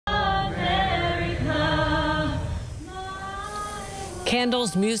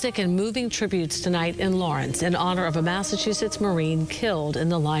Candles, music, and moving tributes tonight in Lawrence in honor of a Massachusetts Marine killed in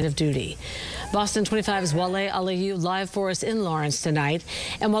the line of duty. Boston 25's Wale Aliyu live for us in Lawrence tonight.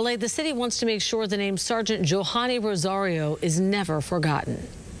 And Wale, the city wants to make sure the name Sergeant Johanny Rosario is never forgotten.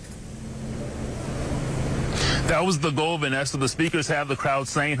 That was the goal, Vanessa. The speakers have the crowd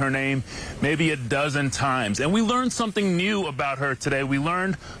saying her name maybe a dozen times. And we learned something new about her today. We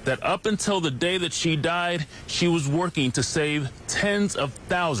learned that up until the day that she died, she was working to save tens of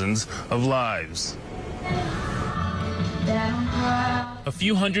thousands of lives. A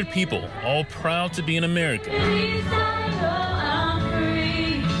few hundred people, all proud to be an American,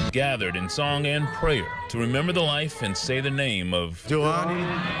 gathered in song and prayer to remember the life and say the name of Johanny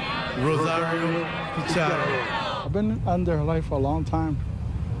Rosario Pizarro. I've been under her life for a long time.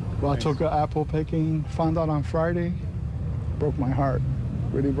 Well, I took her apple picking, found out on Friday, broke my heart,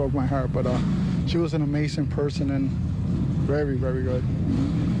 really broke my heart. But she was an amazing person and very, very good.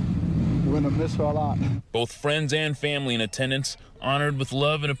 We're gonna miss her a lot. Both friends and family in attendance, honored with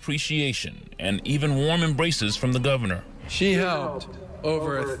love and appreciation, and even warm embraces from the governor. She helped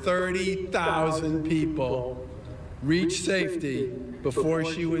over 30,000 people reach safety before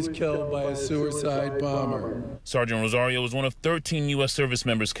she was killed by a suicide bomber. Sergeant Rosario was one of 13 U.S. service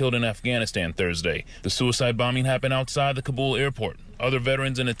members killed in Afghanistan Thursday. The suicide bombing happened outside the Kabul airport. Other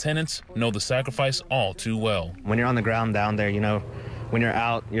veterans in attendance know the sacrifice all too well. When you're on the ground down there, you know, when you're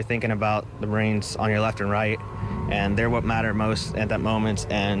out, you're thinking about the Marines on your left and right, and they're what matter most at that moment.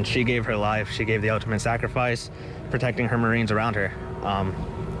 And she gave her life. She gave the ultimate sacrifice, protecting her Marines around her,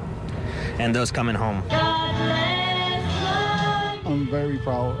 and those coming home. I'm very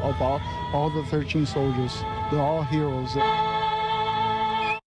proud of all the 13 soldiers. They're all heroes.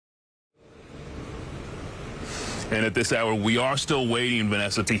 And at this hour, we are still waiting,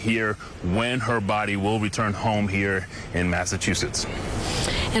 Vanessa, to hear when her body will return home here in Massachusetts.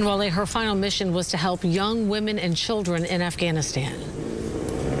 And Wale, her final mission was to help young women and children in Afghanistan.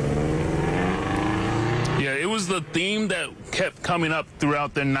 Yeah, it was the theme that kept coming up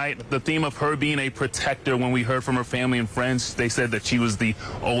throughout the night, the theme of her being a protector. When we heard from her family and friends, they said that she was the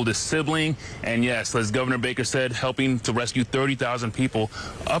oldest sibling. And yes, as Governor Baker said, helping to rescue 30,000 people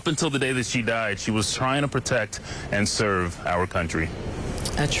up until the day that she died. She was trying to protect and serve our country.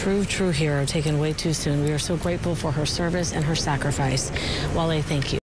 A true, true hero taken way too soon. We are so grateful for her service and her sacrifice. Wale, thank you.